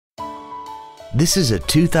This is a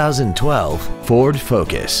 2012 Ford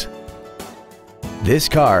Focus. This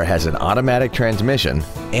car has an automatic transmission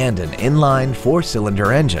and an inline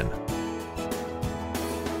 4-cylinder engine.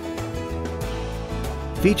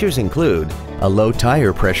 Features include a low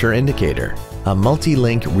tire pressure indicator, a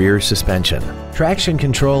multi-link rear suspension, traction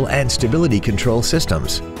control and stability control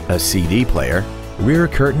systems, a CD player, rear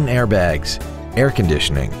curtain airbags, air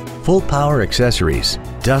conditioning, full power accessories,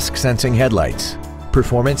 dusk sensing headlights,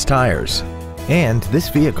 performance tires, and this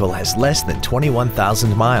vehicle has less than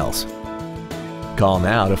 21,000 miles. Call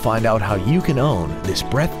now to find out how you can own this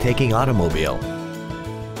breathtaking automobile.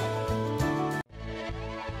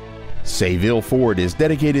 Sayville Ford is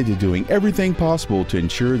dedicated to doing everything possible to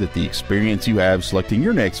ensure that the experience you have selecting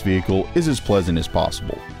your next vehicle is as pleasant as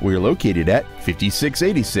possible. We are located at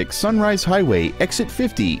 5686 Sunrise Highway, Exit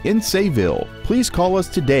 50 in Sayville. Please call us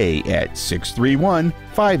today at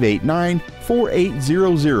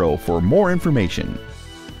 631-589-4800 for more information.